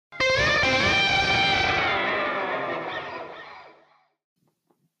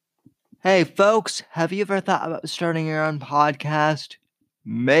Hey folks, have you ever thought about starting your own podcast?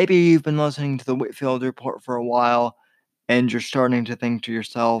 Maybe you've been listening to the Whitfield Report for a while and you're starting to think to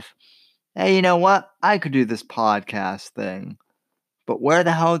yourself, hey, you know what? I could do this podcast thing. But where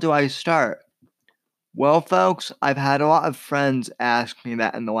the hell do I start? Well, folks, I've had a lot of friends ask me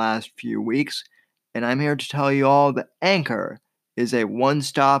that in the last few weeks, and I'm here to tell you all that Anchor is a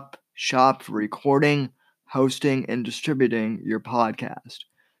one-stop shop for recording, hosting, and distributing your podcast.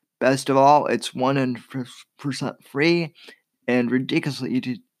 Best of all, it's 100% free and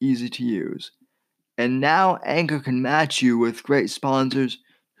ridiculously easy to use. And now Anchor can match you with great sponsors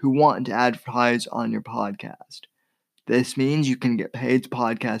who want to advertise on your podcast. This means you can get paid to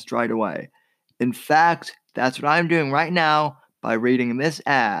podcast right away. In fact, that's what I'm doing right now by reading this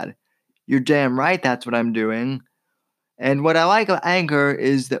ad. You're damn right that's what I'm doing. And what I like about Anchor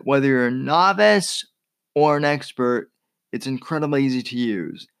is that whether you're a novice or an expert, it's incredibly easy to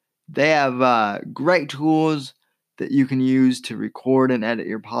use. They have great tools that you can use to record and edit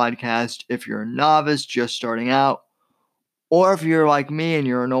your podcast if you're a novice just starting out. Or if you're like me and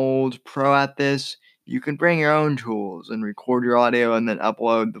you're an old pro at this, you can bring your own tools and record your audio and then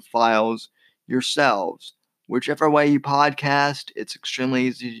upload the files yourselves. Whichever way you podcast, it's extremely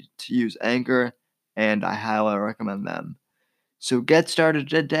easy to use Anchor, and I highly recommend them. So get started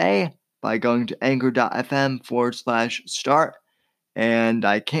today by going to anchor.fm/start. And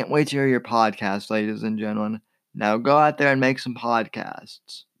I can't wait to hear your podcast, ladies and gentlemen. Now go out there and make some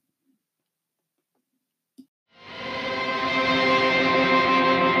podcasts.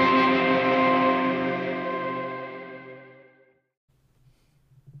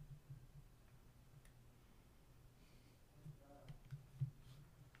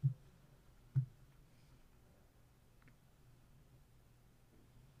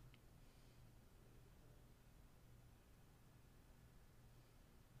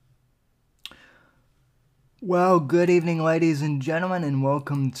 Well, good evening, ladies and gentlemen, and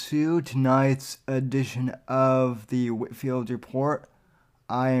welcome to tonight's edition of the Whitfield Report.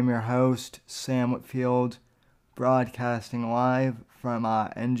 I am your host, Sam Whitfield, broadcasting live from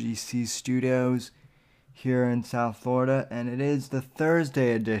NGC Studios here in South Florida, and it is the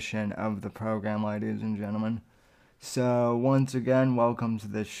Thursday edition of the program, ladies and gentlemen. So, once again, welcome to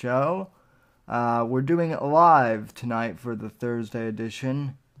the show. We're doing it live tonight for the Thursday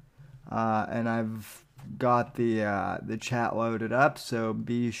edition, and I've got the chat loaded up, so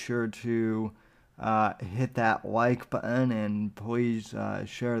be sure to hit that like button and please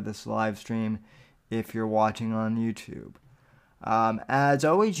share this live stream if you're watching on YouTube. As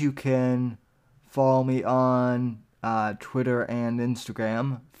always, you can follow me on Twitter and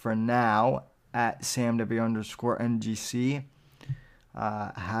Instagram for now at SamW_NGC.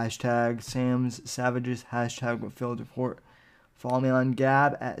 Hashtag Sam's Savages, hashtag Whitfield Report. Follow me on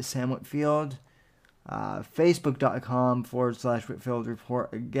Gab at Sam Whitfield. Facebook.com/Whitfield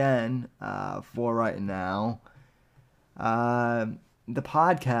Report again for right now. The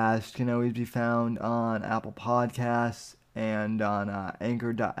podcast can always be found on Apple Podcasts and on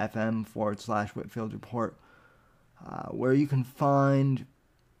Anchor.fm/Whitfield Report, where you can find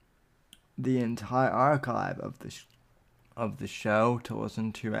the entire archive of the show to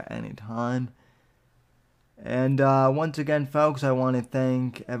listen to at any time. And once again, folks, I want to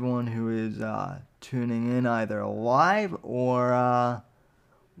thank everyone who is tuning in either live or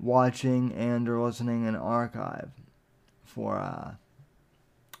watching and or listening in archive for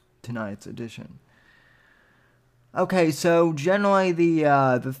tonight's edition. Okay, so generally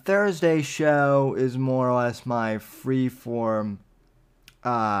the Thursday show is more or less my free-form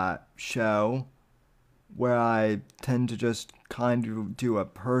show, where I tend to just kind of do a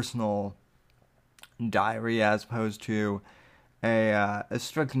personal diary as opposed to a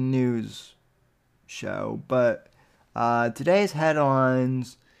strict news show. But today's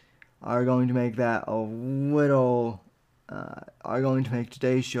headlines are going to make that a little are going to make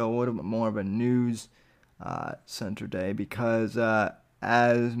today's show a little bit more of a news center day, because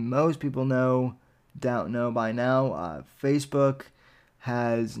as most people don't know by now, Facebook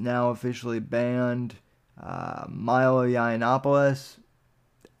has now officially banned Milo Yiannopoulos,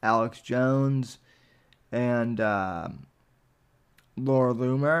 Alex Jones, and Laura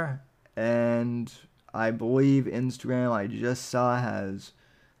Loomer, and I believe Instagram, I just saw, has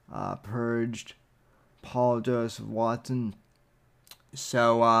purged Paul Joseph Watson.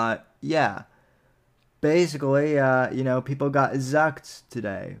 So, yeah. Basically, people got Zucced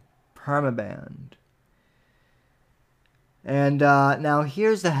today. Permabanned. And now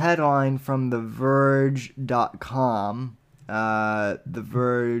here's the headline from TheVerge.com. The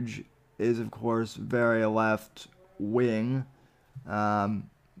Verge is, of course, very left-wing.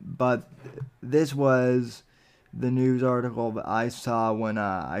 but this was the news article that I saw when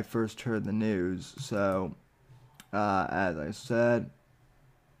I first heard the news. So, as I said,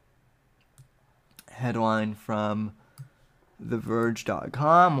 headline from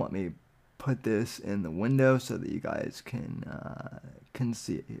TheVerge.com. Let me put this in the window so that you guys can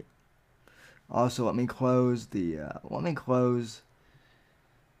see it here. Also, let me close the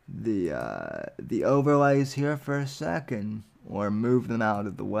overlays here for a second, or move them out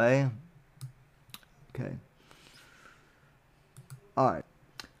of the way. Okay. All right.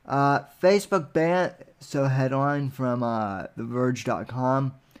 Facebook ban. So headline from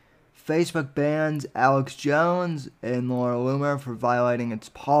TheVerge.com. Facebook bans Alex Jones and Laura Loomer for violating its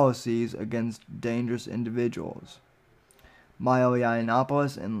policies against dangerous individuals. Milo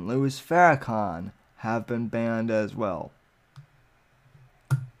Yiannopoulos and Louis Farrakhan have been banned as well.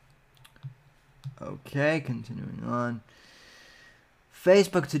 Okay, continuing on.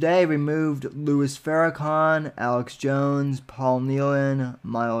 Facebook today removed Louis Farrakhan, Alex Jones, Paul Nealon,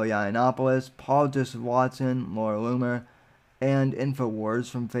 Milo Yiannopoulos, Paul Joseph Watson, Laura Loomer, and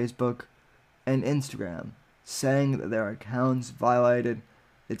InfoWars from Facebook and Instagram, saying that their accounts violated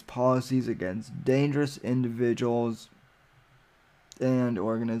its policies against dangerous individuals and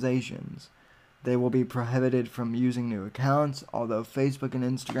organizations. They will be prohibited from using new accounts, although Facebook and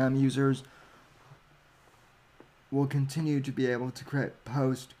Instagram users will continue to be able to create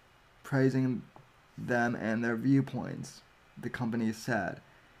posts praising them and their viewpoints, the company said.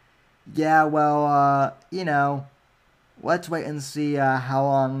 Yeah, well, let's wait and see how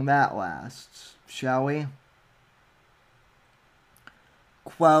long that lasts, shall we?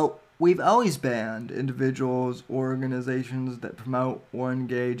 Quote, we've always banned individuals or organizations that promote or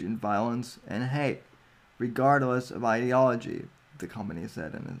engage in violence and hate, regardless of ideology, the company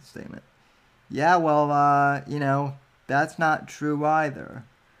said in a statement. Yeah, well, that's not true either.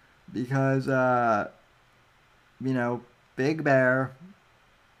 Because, Big Bear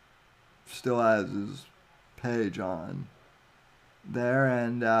still has his page on there,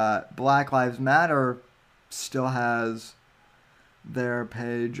 and Black Lives Matter still has their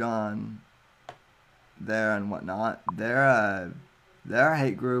page on there and whatnot. They're a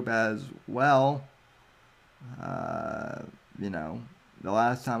hate group as well. The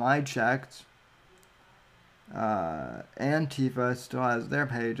last time I checked, Antifa still has their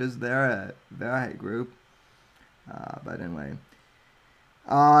pages. They're a hate group. But anyway,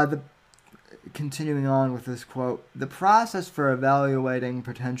 continuing on with this quote, the process for evaluating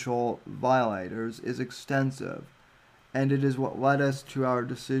potential violators is extensive, and it is what led us to our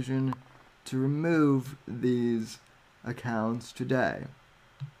decision to remove these accounts today.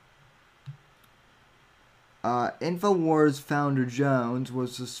 InfoWars founder Jones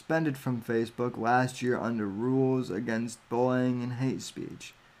was suspended from Facebook last year under rules against bullying and hate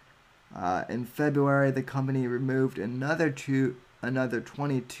speech. In February, the company removed another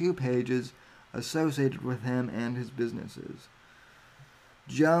 22 pages associated with him and his businesses.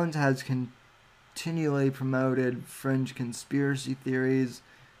 Jones has continually promoted fringe conspiracy theories,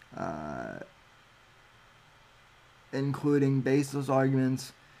 including baseless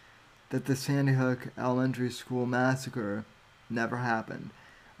arguments that the Sandy Hook Elementary School massacre never happened.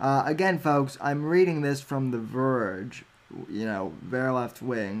 Again, folks, I'm reading this from The Verge, very left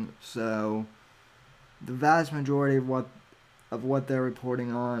wing, so the vast majority of what they're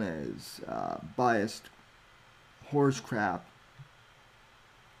reporting on is biased horse crap.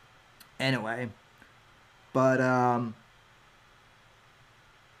 Anyway, but I'm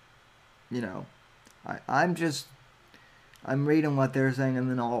reading what they're saying, and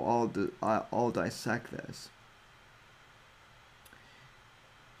then I'll dissect this.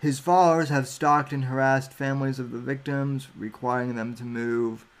 His followers have stalked and harassed families of the victims, requiring them to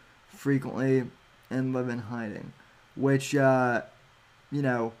move frequently and live in hiding, which, Jones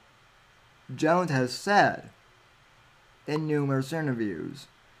has said in numerous interviews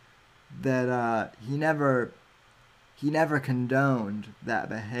that he never condoned that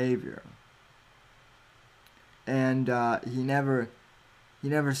behavior. And he never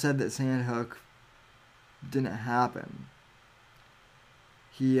said that Sandy Hook didn't happen.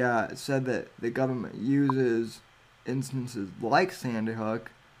 He said that the government uses instances like Sandy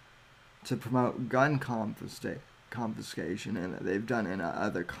Hook to promote gun confiscation, and that they've done in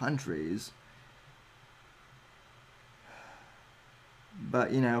other countries.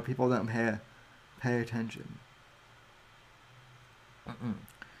 But people don't pay attention.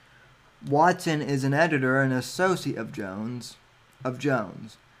 Watson is an editor and associate of Jones.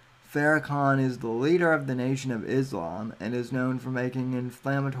 Farrakhan is the leader of the Nation of Islam and is known for making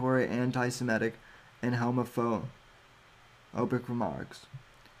inflammatory anti-Semitic and homophobic remarks.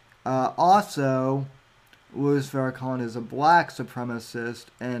 Also, Louis Farrakhan is a black supremacist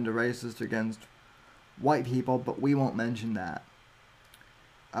and a racist against white people, but we won't mention that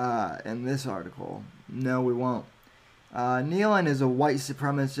in this article. No, we won't. Nealon is a white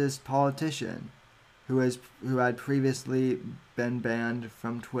supremacist politician who had previously been banned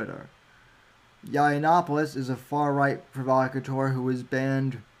from Twitter. Yiannopoulos is a far-right provocateur who was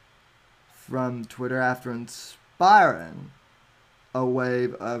banned from Twitter after inspiring a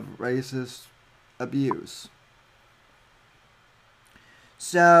wave of racist abuse.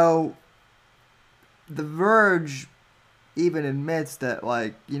 So, The Verge even admits that,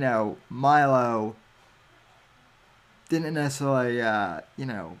 like, Milo didn't necessarily,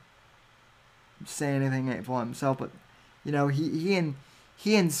 say anything hateful himself, but,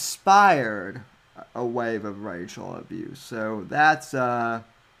 he inspired a wave of racial abuse. So that's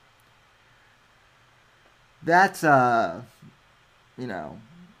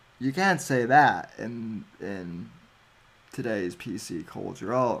you can't say that in today's PC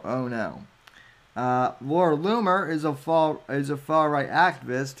culture. Oh no. Laura Loomer is a far right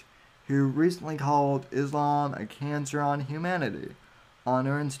activist who recently called Islam a cancer on humanity on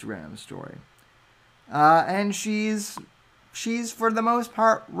her Instagram story. And she's for the most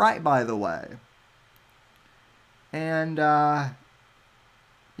part right, by the way. And her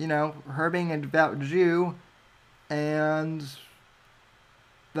being a devout Jew and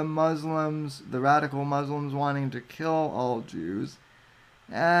the radical Muslims wanting to kill all Jews,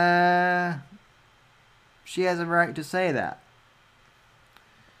 she has a right to say that.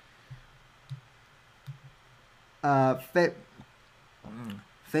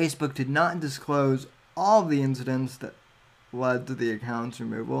 Facebook did not disclose all the incidents that led to the account's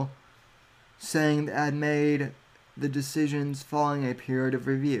removal, saying that it had made the decisions following a period of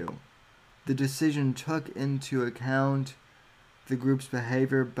review. The decision took into account the group's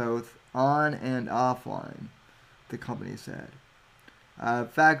behavior both on and offline, the company said.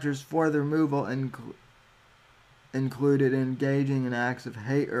 Factors for the removal included engaging in acts of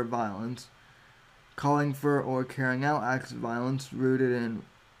hate or violence, calling for or carrying out acts of violence rooted in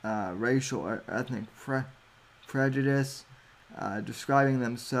racial or ethnic prejudice, describing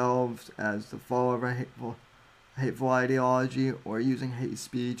themselves as the follower of a hateful ideology, or using hate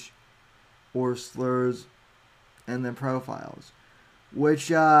speech or slurs in their profiles, which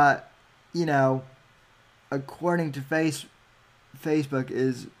according to Facebook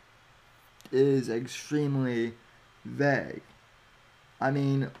is extremely vague. I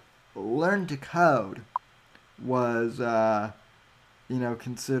mean, learn to code was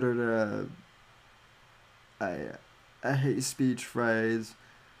considered a hate speech phrase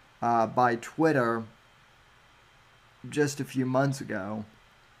by Twitter just a few months ago,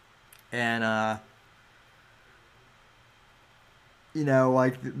 and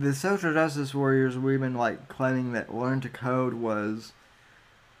like the social justice warriors were even like claiming that learn to code was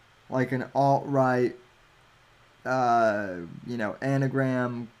like an alt-right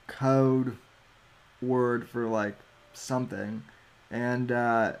anagram code word for like something, and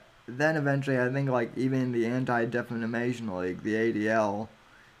then eventually I think like even the Anti-Defamation League, the ADL,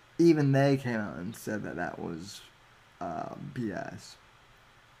 even they came out and said that was BS.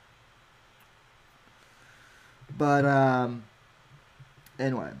 But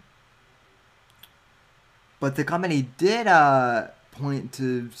anyway, but the company did point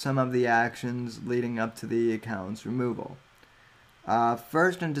to some of the actions leading up to the account's removal.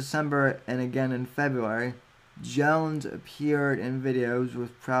 First in December and again in February, Jones appeared in videos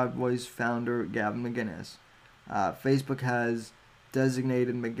with Proud Boys founder Gavin McInnes. Facebook has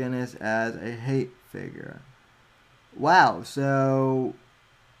designated McInnes as a hate figure. Wow, so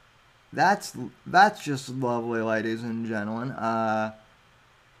that's just lovely, ladies and gentlemen.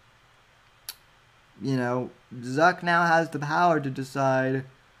 Zuck now has the power to decide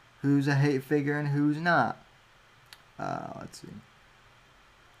who's a hate figure and who's not. Let's see.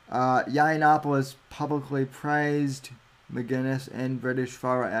 Yiannopoulos publicly praised McInnes and British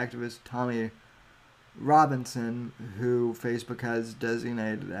far-right activist Tommy Robinson, who Facebook has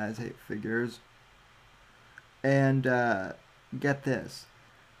designated as hate figures. And get this.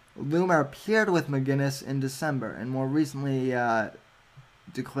 Loomer appeared with McInnes in December and more recently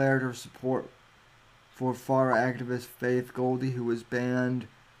declared her support for far-right activist Faith Goldy, who was banned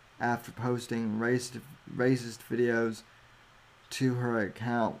after posting racist videos to her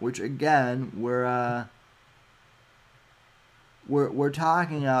account. Which again, we're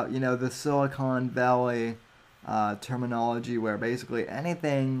talking about the Silicon Valley terminology, where basically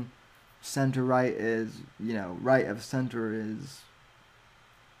anything center right is right of center is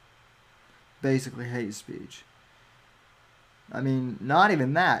basically hate speech. I mean, not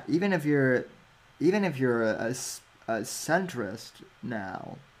even that. Even if you're a centrist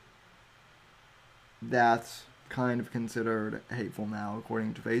now, that's kind of considered hateful now,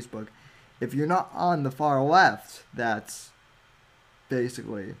 according to Facebook. If you're not on the far left, that's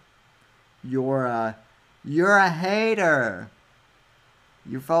basically you're a hater.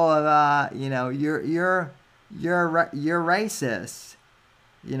 You're full of you're racist.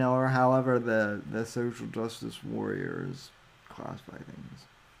 Or however the social justice warriors classify things.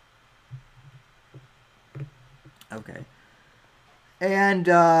 Okay. And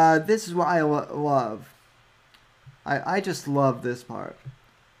this is what I love. I just love this part.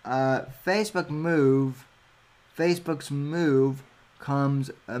 Facebook's move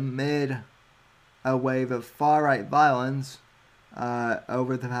comes amid a wave of far-right violence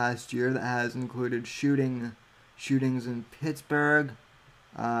over the past year that has included shootings in Pittsburgh,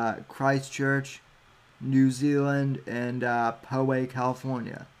 Christchurch, New Zealand, and Poway,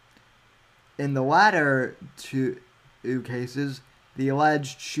 California. In the latter two cases, the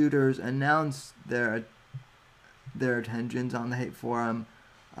alleged shooters announced their intentions on the hate forum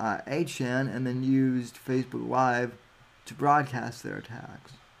 8chan and then used Facebook Live to broadcast their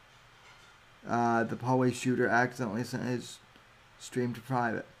attacks. The Poway shooter accidentally sent his stream to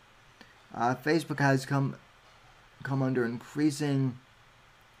private. Facebook has come under increasing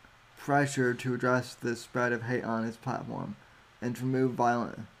pressure to address the spread of hate on its platform and to remove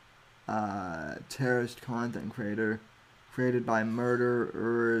violent terrorist content created by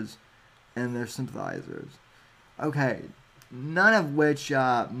murderers and their sympathizers. Okay, none of which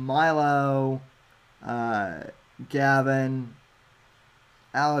Milo, Gavin,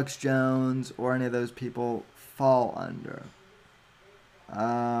 Alex Jones, or any of those people fall under.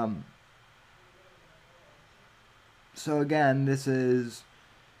 So again, this is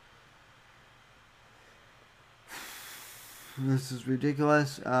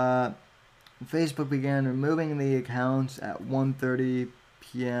ridiculous. Facebook began removing the accounts at 1:30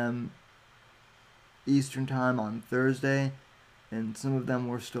 p.m. Eastern Time on Thursday, and some of them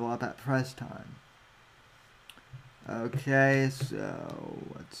were still up at press time. Okay, so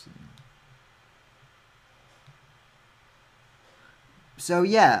let's see. So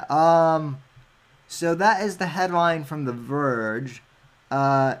yeah, so that is the headline from The Verge.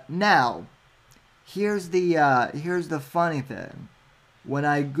 Now, here's the funny thing. When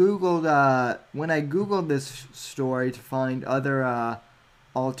I googled this story to find other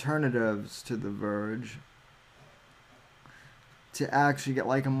alternatives to The Verge, to actually get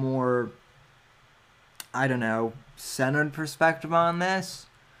like a more, I don't know, centered perspective on this,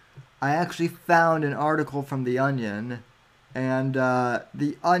 I actually found an article from The Onion, and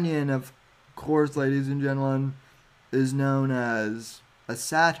The Onion, of course, ladies and gentlemen, is known as a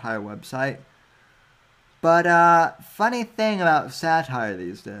satire website. But funny thing about satire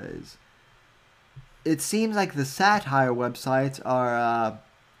these days, it seems like the satire websites are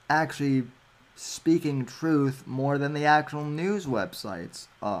actually speaking truth more than the actual news websites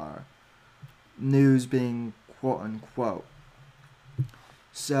are. News being quote unquote.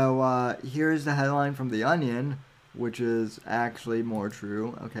 So here's the headline from The Onion, which is actually more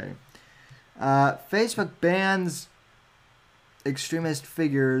true. Okay. Facebook bans extremist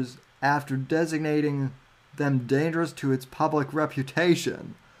figures after designating them dangerous to its public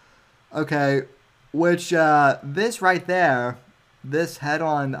reputation. Okay, which this right there, this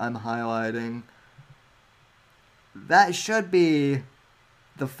headline I'm highlighting, that should be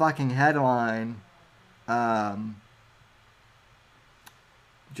the fucking headline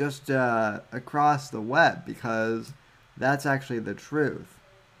just across the web, because that's actually the truth.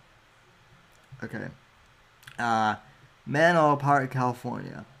 Okay. Menlo Park,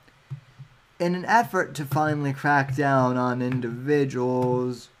 California. In an effort to finally crack down on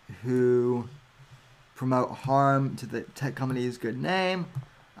individuals who promote harm to the tech company's good name,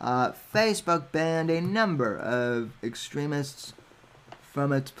 Facebook banned a number of extremists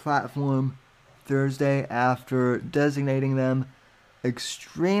from its platform Thursday after designating them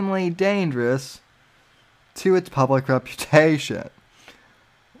extremely dangerous to its public reputation.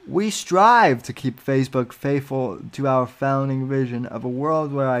 We strive to keep Facebook faithful to our founding vision of a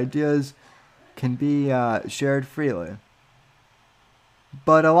world where ideas can be shared freely.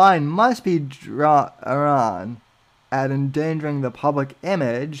 But a line must be drawn at endangering the public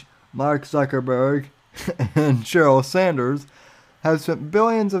image. Mark Zuckerberg and Sheryl Sanders have spent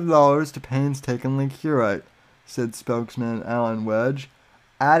billions of dollars to painstakingly curate, said spokesman Alan Wedge,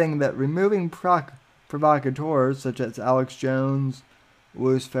 adding that removing provocateurs such as Alex Jones,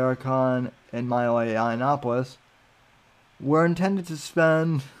 Louis Farrakhan, and Milo Yiannopoulos were intended to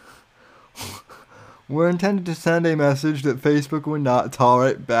spend were intended to send a message that Facebook would not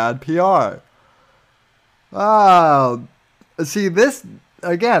tolerate bad PR. Oh, see this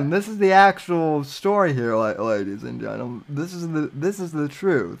again. This is the actual story here, ladies and gentlemen. This is the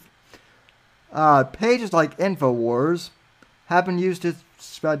truth. Pages like Infowars have been used to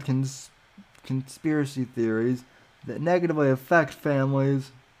spread conspiracy theories that negatively affect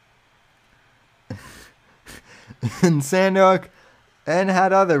families in Sandock and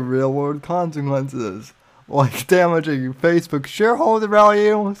had other real-world consequences, like damaging Facebook shareholder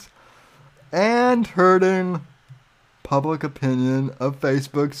values and hurting public opinion of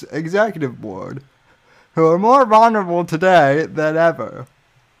Facebook's executive board, who are more vulnerable today than ever.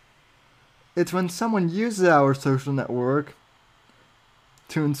 It's when someone uses our social network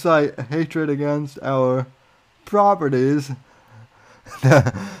to incite hatred against our properties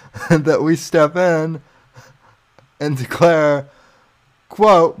that we step in and declare,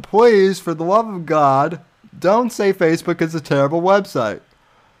 quote, please, for the love of God, don't say Facebook is a terrible website.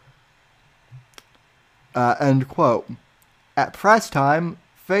 End quote. At press time,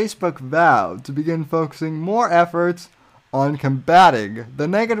 Facebook vowed to begin focusing more efforts on combating the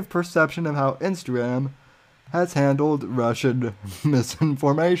negative perception of how Instagram has handled Russian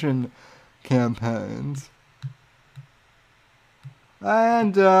misinformation campaigns.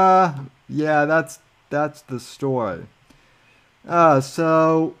 And, yeah, that's the story.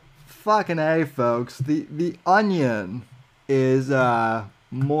 So, fucking A, folks. The Onion is,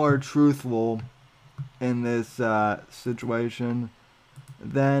 more truthful in this, situation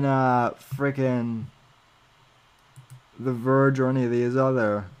than, frickin' The Verge or any of these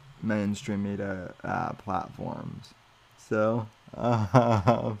other mainstream media, platforms. So,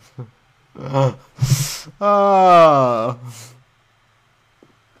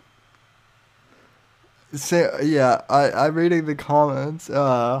 so, yeah, I'm reading the comments.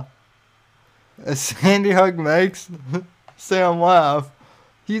 Sandy Hook makes Sam laugh.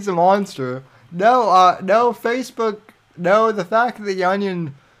 He's a monster. No, Facebook. No, the fact that the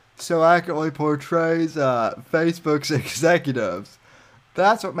Onion so accurately portrays Facebook's executives,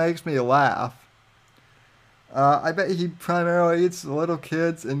 that's what makes me laugh. I bet he primarily eats little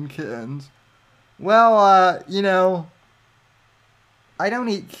kids and kittens. Well, I don't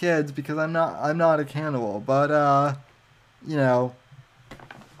eat kids because I'm not a cannibal, but you know,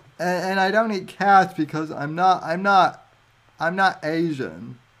 and I don't eat cats because I'm not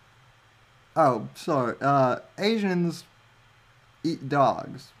Asian. Oh, sorry. Asians eat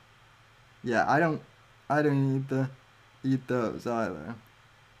dogs. Yeah, I don't eat those either.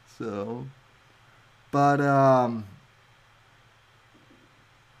 So, but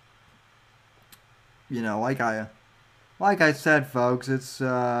like I said, folks, it's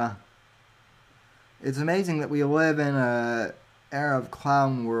amazing that we live in a era of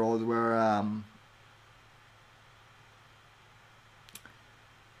clown world where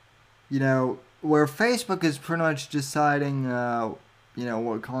where Facebook is pretty much deciding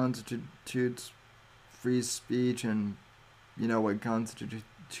what constitutes free speech and what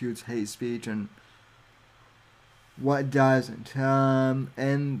constitutes hate speech and what doesn't.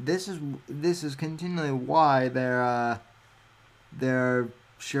 And this is continually why their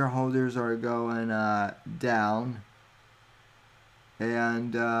shareholders are going down,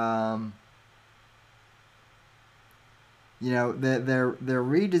 and their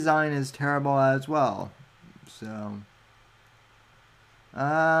redesign is terrible as well. So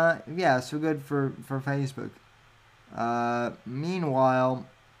so good for Facebook. Meanwhile,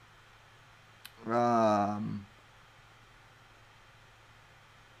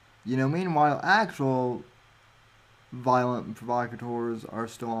 actual violent provocateurs are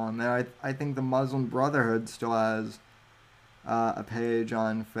still on there. I think the Muslim Brotherhood still has a page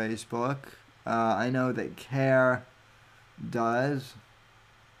on Facebook. I know that CARE does.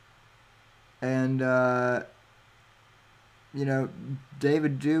 And,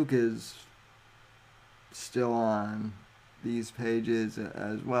 David Duke is still on these pages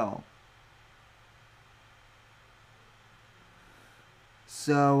as well.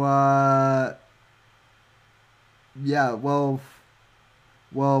 So,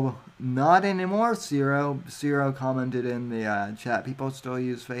 well, not anymore, Ciro. Ciro commented in the chat. People still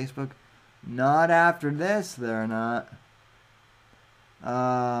use Facebook. Not after this, they're not.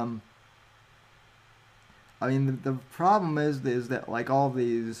 The problem is that like all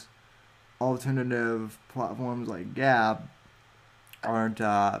these alternative platforms like Gab aren't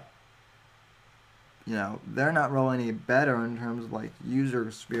they're not really any better in terms of like user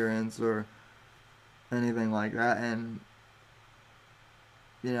experience or anything like that, and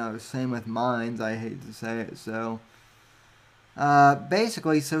same with Minds. I hate to say it, so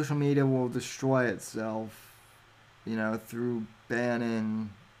Basically, social media will destroy itself, through banning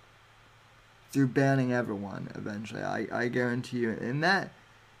everyone eventually. I guarantee you. And that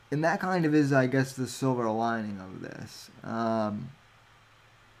kind of is, I guess, the silver lining of this.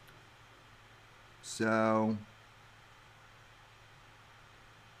 So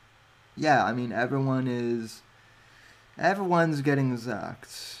yeah, I mean, everyone's getting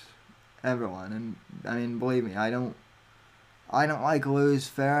zucked. Everyone, and I mean, believe me, I don't like Louis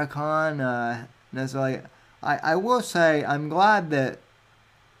Farrakhan necessarily. I will say I'm glad that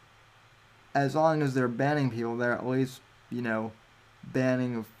as long as they're banning people, they're at least,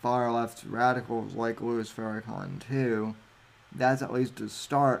 banning far left radicals like Louis Farrakhan too. That's at least a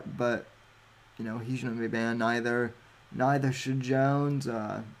start, but he shouldn't be banned. Neither should Jones.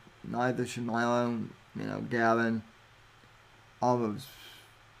 Neither should Milo. Gavin. All those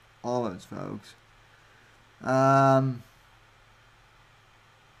folks. Um,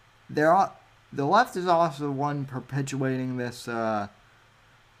 there are the left is also one perpetuating this,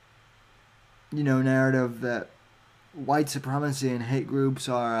 narrative that white supremacy and hate groups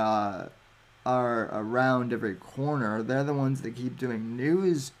are around every corner. They're the ones that keep doing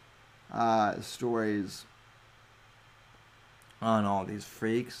news stories on all these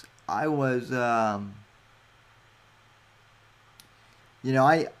freaks. I was,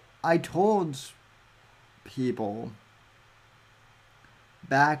 I told people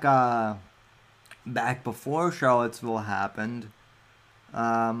back back before Charlottesville happened,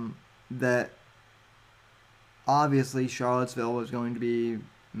 that obviously Charlottesville was going to be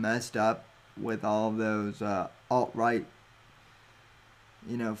messed up with all of those alt right,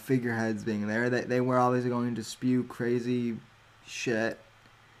 figureheads being there. They were obviously going to spew crazy shit,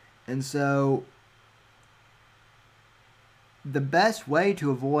 and so the best way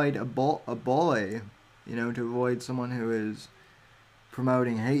to avoid a bully, to avoid someone who is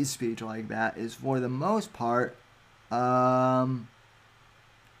promoting hate speech like that, is for the most part,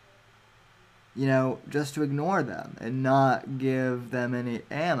 just to ignore them and not give them any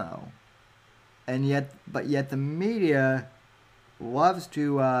ammo. But yet the media loves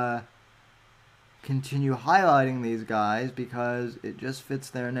to continue highlighting these guys because it just fits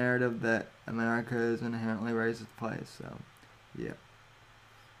their narrative that America is an inherently racist place. So, yeah.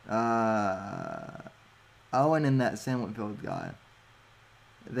 Owen and that Sam Whitfield guy,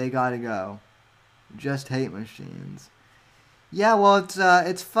 they gotta go. Just hate machines. Yeah, well,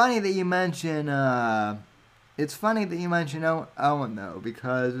 it's funny that you mention Owen though,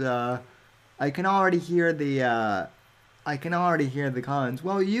 because I can already hear the comments.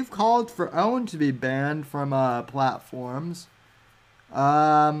 Well, you've called for Owen to be banned from platforms.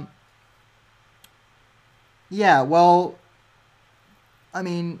 Yeah, well, I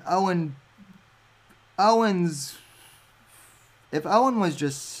mean, Owen's if Owen was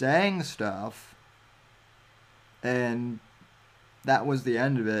just saying stuff and that was the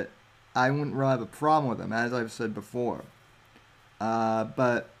end of it, I wouldn't really have a problem with him, as I've said before.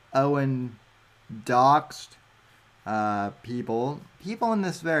 But Owen doxed people in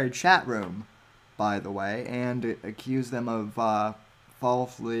this very chat room, by the way, and accused them of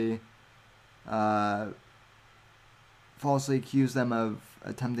falsely accused them of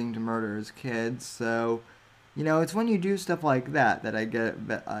attempting to murder his kids. So, it's when you do stuff like that that I get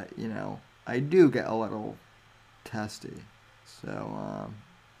that I do get a little testy. So,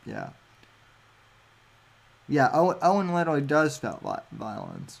 yeah. Yeah, Owen literally does spout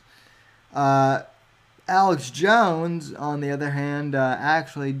violence. Alex Jones, on the other hand,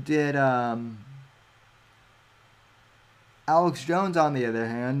 actually did. Alex Jones, on the other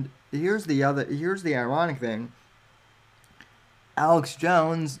hand, here's the ironic thing. Alex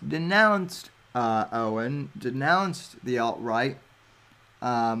Jones denounced Owen, denounced the alt-right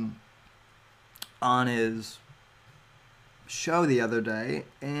on his show the other day,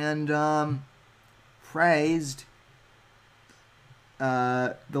 and praised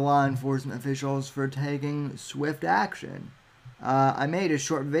the law enforcement officials for taking swift action. I made a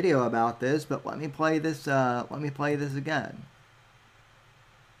short video about this, but let me play this again,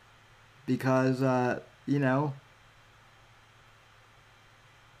 because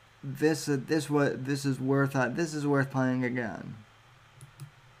this is worth playing again.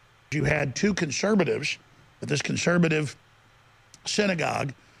 You had two conservatives at this conservative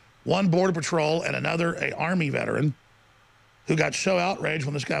synagogue, one border patrol and another a army veteran, who got so outraged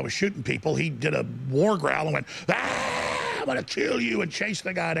when this guy was shooting people, he did a war growl and went, "Ah, I'm gonna kill you," and chased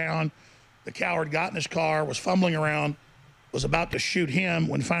the guy down. The coward got in his car, was fumbling around, was about to shoot him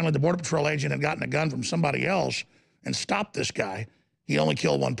when finally the border patrol agent had gotten a gun from somebody else and stopped this guy. He only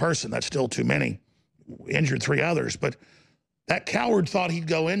killed one person. That's still too many. Injured 3 others. But That coward thought he'd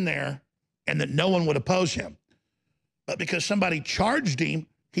go in there and that no one would oppose him. But because somebody charged him,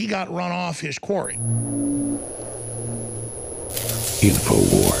 he got run off his quarry.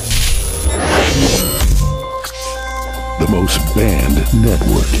 InfoWars. The most banned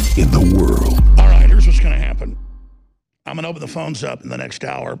network in the world. All right, here's what's going to happen. I'm going to open the phones up in the next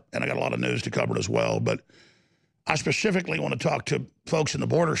hour, and I got a lot of news to cover as well. But I specifically want to talk to folks in the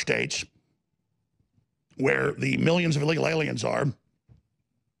border states where the millions of illegal aliens are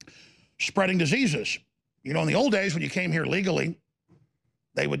spreading diseases. You know, in the old days when you came here legally,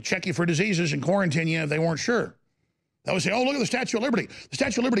 they would check you for diseases and quarantine you if they weren't sure. They would say, oh, look at the Statue of Liberty. The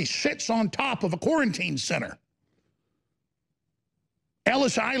Statue of Liberty sits on top of a quarantine center.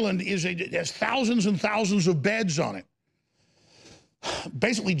 Ellis Island has thousands and thousands of beds on it.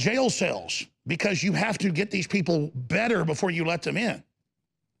 Basically jail cells, because you have to get these people better before you let them in.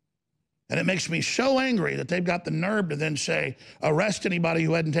 And it makes me so angry that they've got the nerve to then say, arrest anybody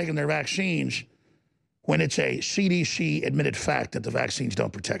who hadn't taken their vaccines, when it's a CDC admitted fact that the vaccines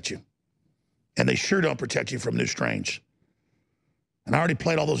don't protect you. And they sure don't protect you from new strains. And I already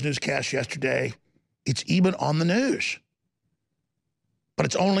played all those newscasts yesterday. It's even on the news. But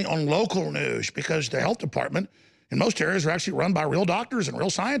it's only on local news because the health department in most areas are actually run by real doctors and real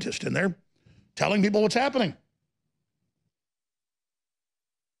scientists, and they're telling people what's happening.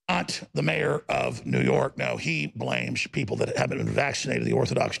 Not the mayor of New York. No, he blames people that haven't been vaccinated, the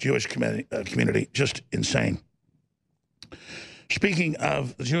Orthodox Jewish community. Just insane. Speaking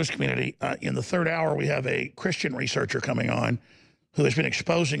of the Jewish community, in the third hour, we have a Christian researcher coming on who has been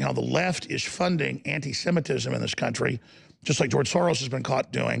exposing how the left is funding anti-Semitism in this country, just like George Soros has been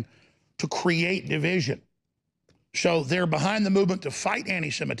caught doing, to create division. So they're behind the movement to fight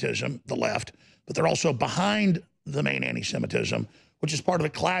anti-Semitism, the left, but they're also behind the main anti-Semitism, which is part of the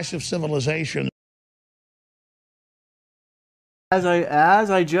clash of civilization. As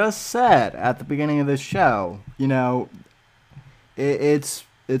I just said at the beginning of this show, you know, it's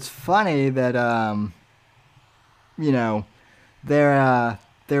funny that you know, they're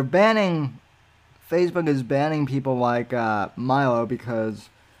banning, Facebook is banning people like Milo because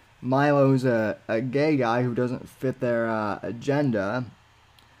Milo's a gay guy who doesn't fit their agenda.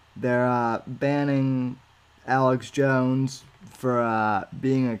 They're banning Alex Jones for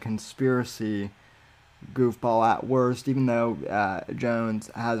being a conspiracy goofball at worst, even though Jones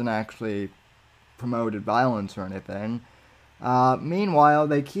hasn't actually promoted violence or anything. Meanwhile,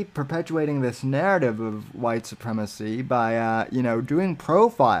 they keep perpetuating this narrative of white supremacy by, you know, doing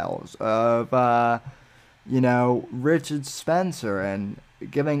profiles of, you know, Richard Spencer and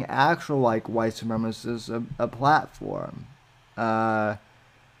giving actual, like, white supremacists a platform.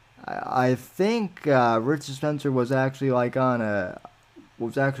 I think Richard Spencer was actually like on a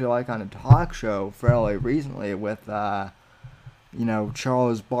talk show fairly recently with you know,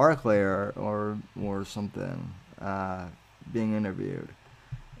 Charles Barkley or something being interviewed.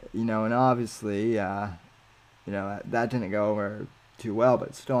 You know, and obviously you know, that didn't go over too well,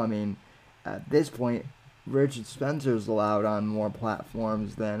 but still, I mean, at this point Richard Spencer's allowed on more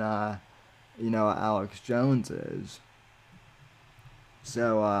platforms than you know, Alex Jones is.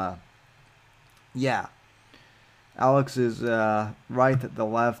 So, yeah, Alex is right that the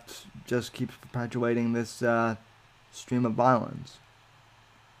left just keeps perpetuating this stream of violence.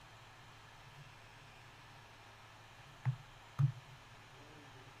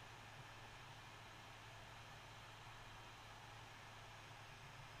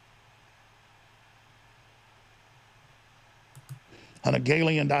 On a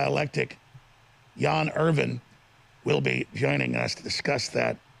Hegelian dialectic, Jan Irvin will be joining us to discuss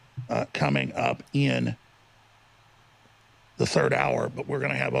that coming up in the third hour. But we're going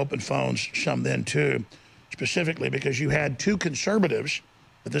to have open phones some then too, specifically because you had two conservatives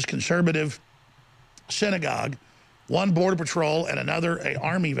at this conservative synagogue, one Border Patrol and another a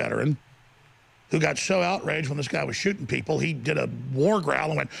Army veteran, who got so outraged when this guy was shooting people, he did a war growl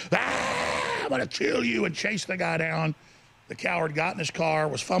and went, "Ah, I'm going to kill you," and chased the guy down. The coward got in his car,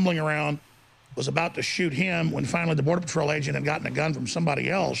 was fumbling around, was about to shoot him when finally the Border Patrol agent had gotten a gun from somebody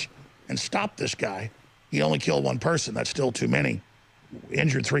else and stopped this guy. He only killed one person. That's still too many.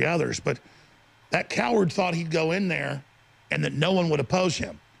 Injured 3 others. But that coward thought he'd go in there and that no one would oppose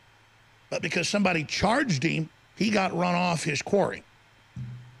him. But because somebody charged him, he got run off his quarry.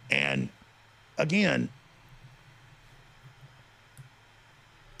 And again,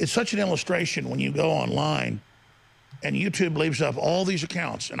 it's such an illustration when you go online and YouTube leaves up all these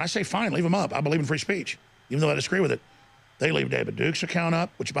accounts. And I say, fine, leave them up. I believe in free speech, even though I disagree with it. They leave David Duke's account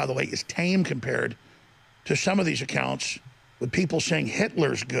up, which, by the way, is tame compared to some of these accounts with people saying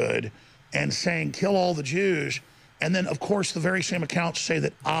Hitler's good and saying kill all the Jews And then, of course, the very same accounts say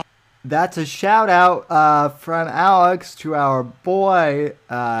that That's a shout out from Alex to our boy,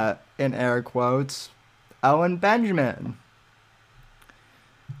 in air quotes, Owen Benjamin.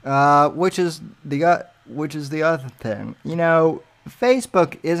 Which is the other thing. You know,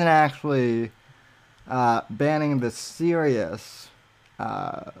 Facebook isn't actually banning the serious,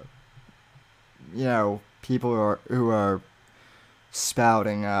 people who are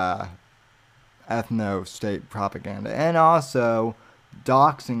spouting ethno-state propaganda, and also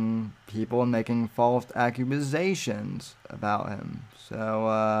doxing people and making false accusations about him.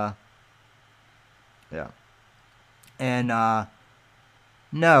 So, yeah. And, no,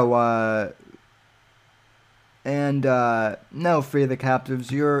 no, Free the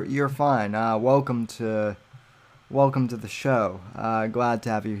Captives, you're fine. Welcome to the show. Glad to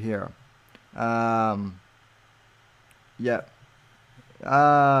have you here. Yeah.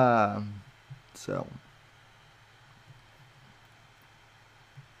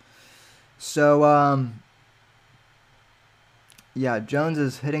 Yeah, Jones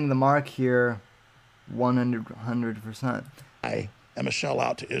is hitting the mark here 100%. I am a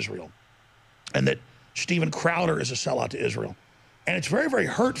sellout to Israel, and that Steven Crowder is a sellout to Israel. And it's very, very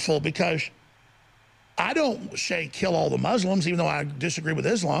hurtful, because I don't say kill all the Muslims, even though I disagree with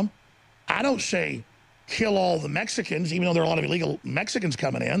Islam. I don't say kill all the Mexicans, even though there are a lot of illegal Mexicans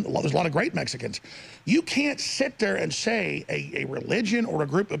coming in. There's a lot of great Mexicans. You can't sit there and say a religion or a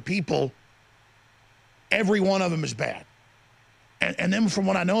group of people, every one of them is bad. And then from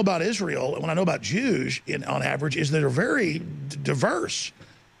what I know about Israel, and what I know about Jews on average, is that they're very diverse.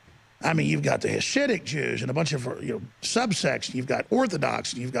 I mean, you've got the Hasidic Jews and a bunch of subsects. You've got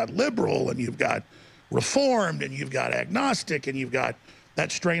Orthodox, and you've got liberal, and you've got Reformed, and you've got agnostic, and you've got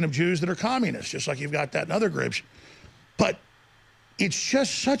that strain of Jews that are communists, just like you've got that in other groups. But it's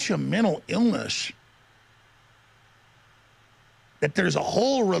just such a mental illness that there's a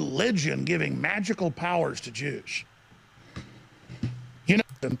whole religion giving magical powers to Jews. You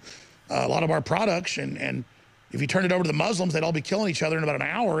know, a lot of our products, and if you turn it over to the Muslims, they'd all be killing each other in about an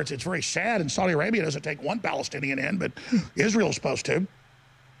hour. It's very sad, and Saudi Arabia doesn't take one Palestinian in, but Israel's supposed to.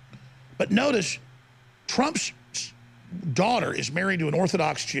 But notice, Trump's daughter is married to an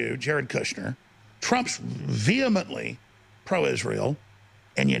Orthodox Jew, Jared Kushner. Trump's vehemently pro-Israel,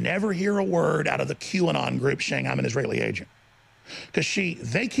 and you never hear a word out of the QAnon group saying I'm an Israeli agent.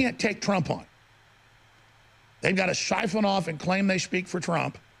 Because they can't take Trump on. They've got to siphon off and claim they speak for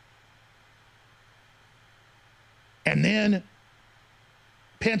Trump. And then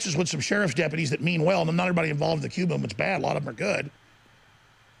Pence is with some sheriff's deputies that mean well, and not everybody involved in the Q movement's bad. A lot of them are good.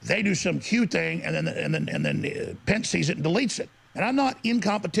 They do some Q thing, and then Pence sees it and deletes it. And I'm not in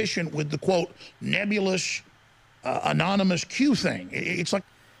competition with the, quote, nebulous, anonymous Q thing. It's like...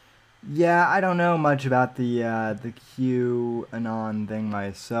 Yeah, I don't know much about the QAnon thing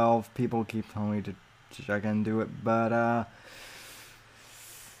myself. People keep telling me to check into it, but, I've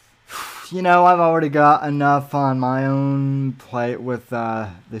already got enough on my own plate with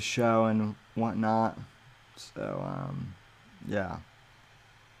the show and whatnot. So, yeah.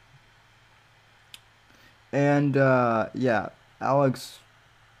 And, yeah, Alex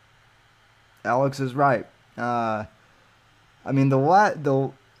is right. I mean, the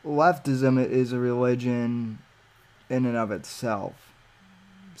leftism is a religion in and of itself.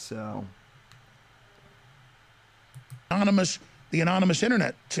 So... the anonymous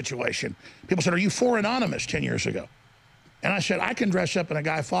internet situation. People said, are you for anonymous 10 years ago? And I said, I can dress up in a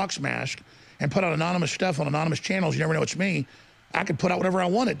Guy Fawkes mask and put out anonymous stuff on anonymous channels. You never know it's me. I could put out whatever I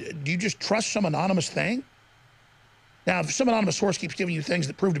wanted. Do you just trust some anonymous thing? Now, if some anonymous source keeps giving you things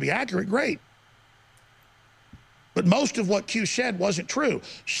that prove to be accurate, great. But most of what Q said wasn't true.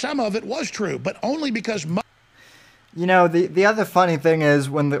 Some of it was true, but only because... the other funny thing is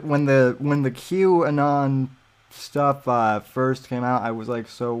when the QAnon stuff first came out, I was like,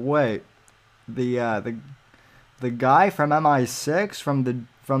 so wait, the guy from MI6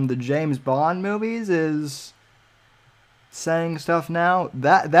 from the James Bond movies is saying stuff now.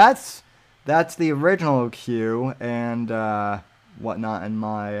 That's the original Q and whatnot in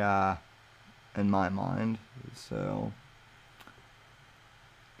my mind. So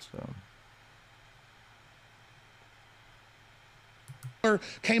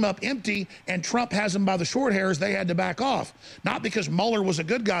came up empty, and Trump has them by the short hairs. They had to back off. Not because Mueller was a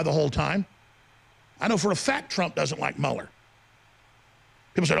good guy the whole time. I know for a fact Trump doesn't like Mueller.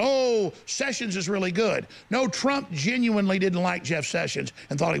 People said, oh, Sessions is really good. No, Trump genuinely didn't like Jeff Sessions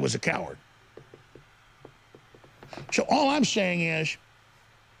and thought he was a coward. So all I'm saying is,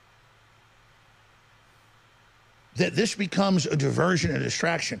 that this becomes a diversion and a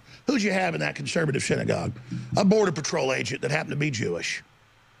distraction. Who'd you have in that conservative synagogue? A border patrol agent that happened to be Jewish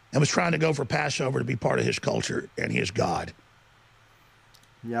and was trying to go for Passover to be part of his culture and his God.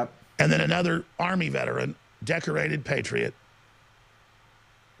 Yep. And then another Army veteran, decorated patriot,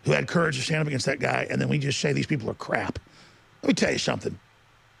 who had courage to stand up against that guy, and then we just say these people are crap. Let me tell you something.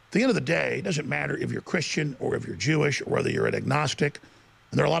 At the end of the day, it doesn't matter if you're Christian or if you're Jewish or whether you're an agnostic.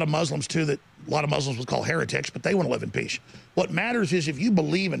 And there are a lot of Muslims, too, that a lot of Muslims would call heretics, but they want to live in peace. What matters is if you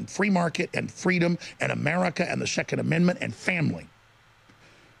believe in free market and freedom and America and the Second Amendment and family,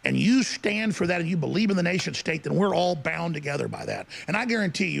 and you stand for that and you believe in the nation state, then we're all bound together by that. And I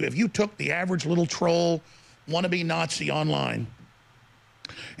guarantee you, if you took the average little troll, wannabe Nazi online,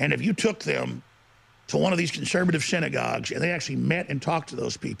 and if you took them to one of these conservative synagogues and they actually met and talked to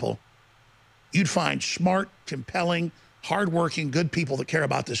those people, you'd find smart, compelling, hardworking, good people that care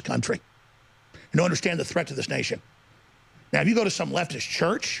about this country and don't understand the threat to this nation. Now, if you go to some leftist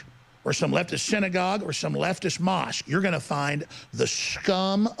church or some leftist synagogue or some leftist mosque, you're going to find the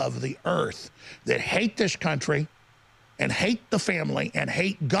scum of the earth that hate this country and hate the family and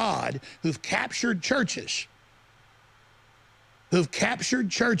hate God, who've captured churches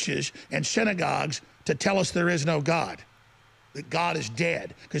and synagogues to tell us there is no God, that God is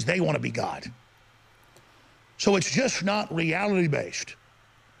dead, because they want to be God. So it's just not reality-based.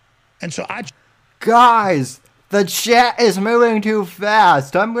 And so Guys, the chat is moving too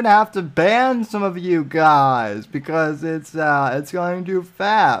fast. I'm gonna have to ban some of you guys because it's going too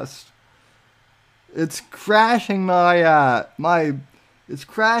fast. It's crashing my it's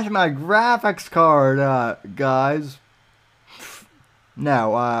crashing my graphics card, guys.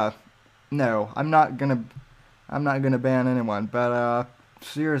 No, I'm not gonna ban anyone. But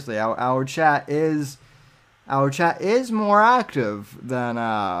seriously, our chat is more active than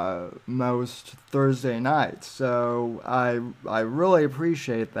most Thursday nights, so I really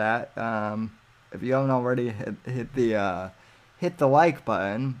appreciate that. If you haven't already, hit the like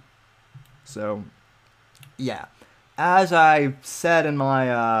button. So yeah, as I said in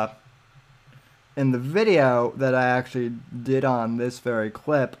my in the video that I actually did on this very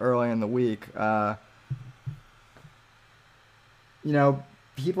clip early in the week, you know,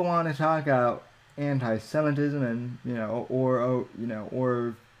 people want to talk about anti-Semitism and or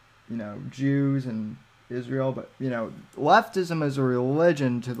Jews and Israel, but leftism is a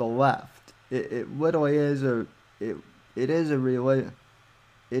religion to the left. It literally is a the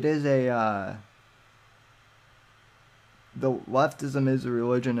leftism is a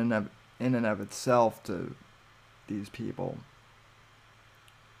religion in and of itself to these people.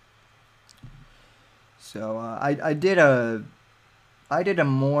 So I did a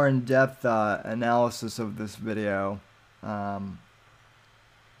more in-depth analysis of this video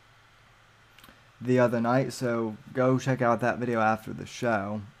the other night, so go check out that video after the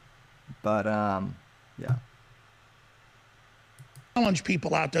show. But yeah. Challenge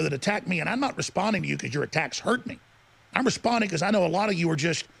people out there that attack me, and I'm not responding to you because your attacks hurt me. I'm responding because I know a lot of you are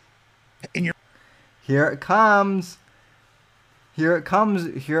just in your... Here it comes. Here it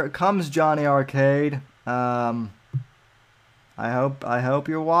comes, Johnny Arcade. I hope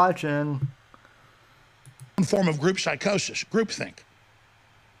you're watching. Some form of group psychosis, groupthink.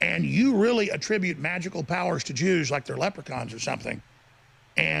 And you really attribute magical powers to Jews like they're leprechauns or something.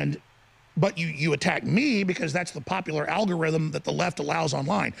 But you attack me because that's the popular algorithm that the left allows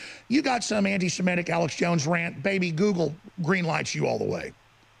online. You got some anti-Semitic Alex Jones rant, baby, Google greenlights you all the way.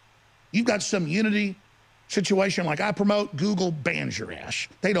 You've got some unity situation like I promote, Google bans your ass.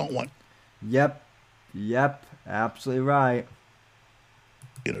 They don't want... Yep, absolutely right.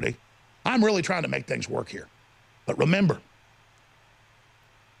 Unity. I'm really trying to make things work here. But remember,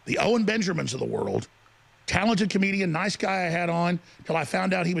 the Owen Benjamins of the world, talented comedian, nice guy I had on, till I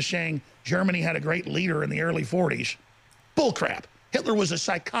found out he was saying Germany had a great leader in the early 40s. Bullcrap. Hitler was a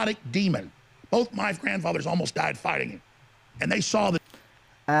psychotic demon. Both my grandfathers almost died fighting him. And they saw that...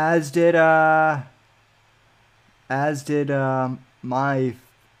 As did my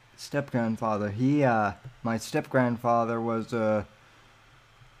step-grandfather. My step-grandfather was a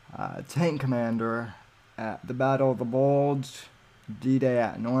tank commander at the Battle of the Bulge, D-Day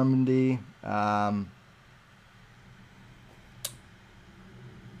at Normandy,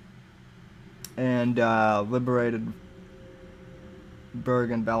 and liberated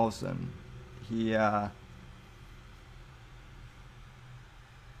Bergen-Belsen.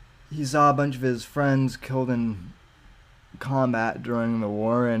 He saw a bunch of his friends killed in combat during the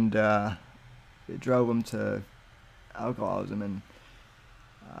war, and it drove him to alcoholism. And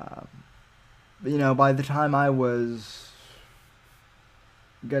by the time I was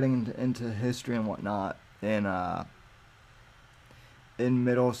getting into history and whatnot, in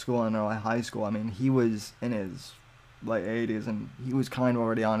middle school and early high school. I mean, he was in his late 80s, and he was kind of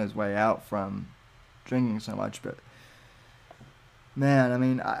already on his way out from drinking so much. But man, I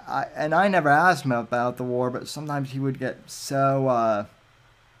mean, I never asked him about the war, but sometimes he would get so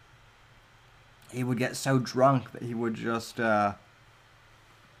drunk that he would just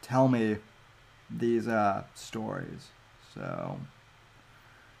tell me these stories. So,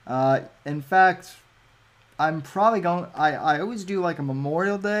 in fact, I'm probably going. I always do like a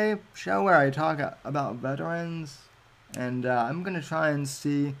Memorial Day show where I talk about veterans, and I'm gonna try and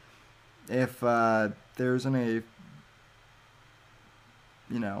see if there's any.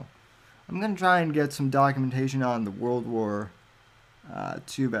 I'm gonna try and get some documentation on the World War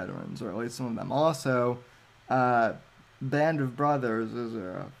II veterans, or at least some of them. Also, Band of Brothers is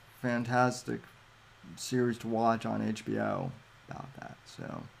a fantastic series to watch on HBO about that.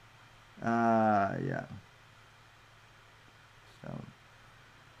 So, yeah. So,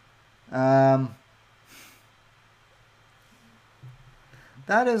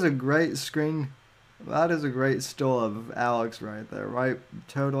 that is a great screen. That is a great still of Alex right there, right?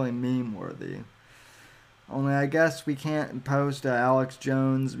 Totally meme worthy. Only I guess we can't post Alex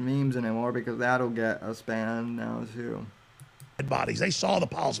Jones memes anymore because that'll get us banned now too. Dead bodies. They saw the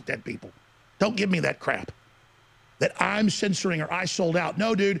piles of dead people. Don't give me that crap. That I'm censoring or I sold out.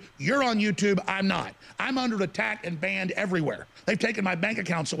 No, dude, you're on YouTube. I'm not. I'm under attack and banned everywhere. They've taken my bank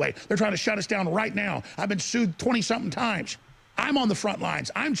accounts away. They're trying to shut us down right now. I've been sued 20-something times. I'm on the front lines.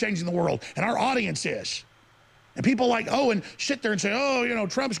 I'm changing the world, and our audience is. And people like Owen sit there and say, oh, you know,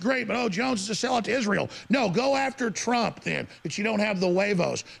 Trump's great, but oh, Jones is a sellout to Israel. No, go after Trump then, but you don't have the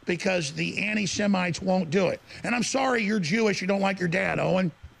huevos because the anti-Semites won't do it. And I'm sorry you're Jewish, you don't like your dad,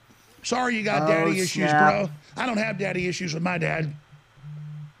 Owen. Sorry you got daddy issues, bro. I don't have daddy issues with my dad.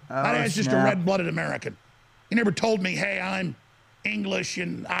 My dad's just a red-blooded American. He never told me, hey, I'm English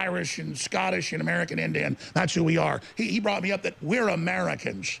and Irish and Scottish and American Indian. That's who we are. He brought me up that we're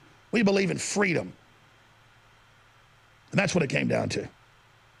Americans. We believe in freedom. And that's what it came down to.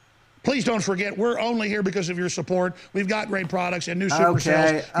 Please don't forget, we're only here because of your support. We've got great products and new super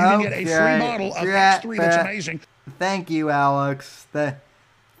sales. You can get a free bottle of X3 that's amazing. Thank you, Alex.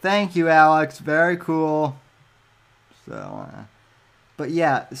 Thank you, Alex. Very cool. So, but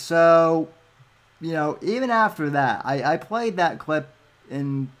yeah, so, you know, even after that, I played that clip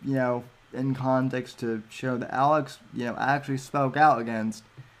in, you know, in context to show that Alex, you know, actually spoke out against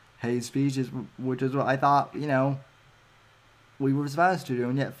hate speech, which is what I thought, you know, we were supposed to do.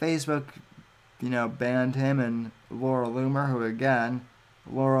 And yet Facebook, you know, banned him and Laura Loomer, who again,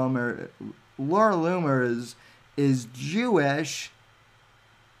 Laura Loomer is Jewish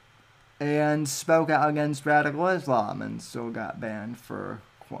and spoke out against radical Islam and still got banned for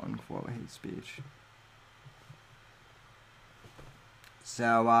quote-unquote hate speech.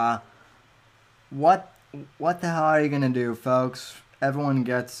 So, what the hell are you gonna do, folks? Everyone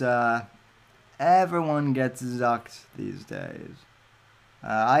gets zucked these days.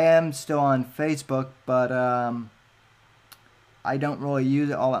 I am still on Facebook, but I don't really use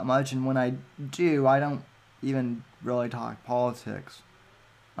it all that much, and when I do, I don't even really talk politics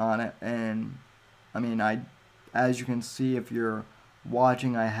on it. And I mean, as you can see if you're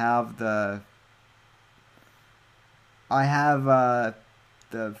watching, I have the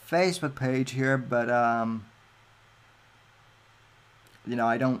Facebook page here, but you know,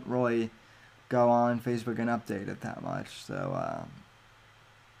 I don't really go on Facebook and update it that much. So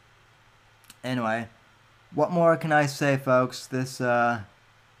anyway, what more can I say, folks? This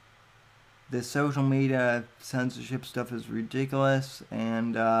social media censorship stuff is ridiculous,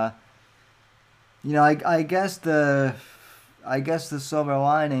 and you know, I guess the silver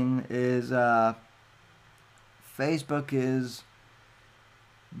lining is Facebook is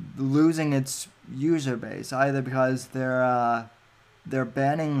losing its user base, either because they're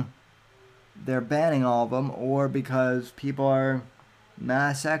banning all of them, or because people are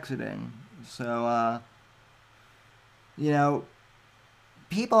mass exiting. So you know,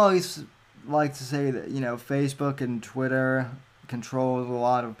 people always like to say that, you know, Facebook and Twitter controls a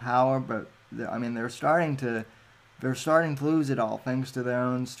lot of power, but I mean, they're starting to lose it all thanks to their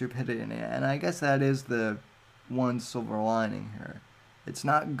own stupidity, and I guess that is the one silver lining here. It's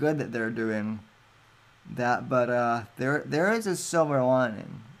not good that they're doing that, but there is a silver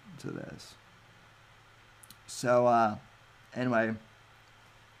lining to this. So anyway,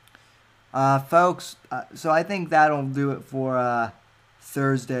 folks, so I think that'll do it for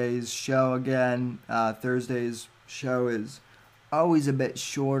Thursday's show. Again, Thursday's show is always a bit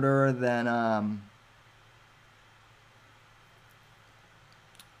shorter than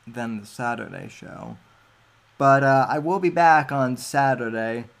the Saturday show. But I will be back on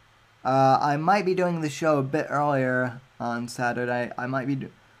Saturday. I might be doing the show a bit earlier on Saturday. I'm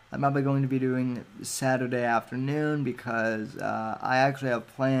probably going to be doing Saturday afternoon because I actually have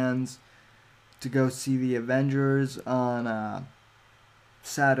plans to go see the Avengers on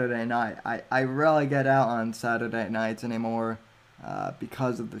Saturday night. I rarely get out on Saturday nights anymore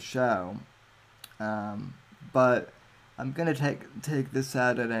because of the show. But I'm gonna take this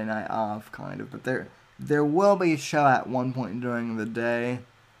Saturday night off, kind of. But there will be a show at one point during the day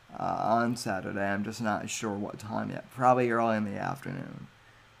on Saturday. I'm just not sure what time yet. Probably early in the afternoon.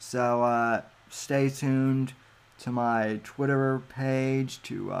 So stay tuned to my Twitter page,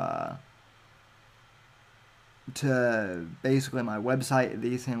 to basically my website,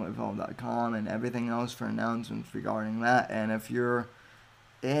 thesandwhichfilm.com, and everything else for announcements regarding that. And if you're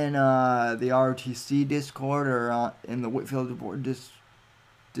in the ROTC Discord or in the Whitfield Report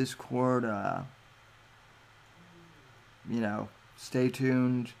Discord, stay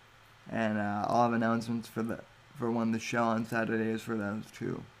tuned, and I'll have announcements for when the show on Saturday is for those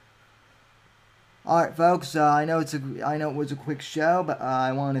too. All right, folks. I know it was a quick show, but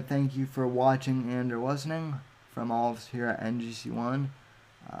I want to thank you for watching and or listening from all of us here at NGC1.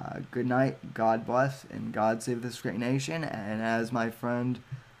 Good night, God bless, and God save this great nation. And as my friend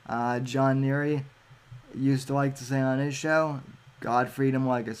John Neary used to like to say on his show, God, freedom,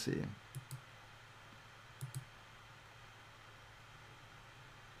 legacy.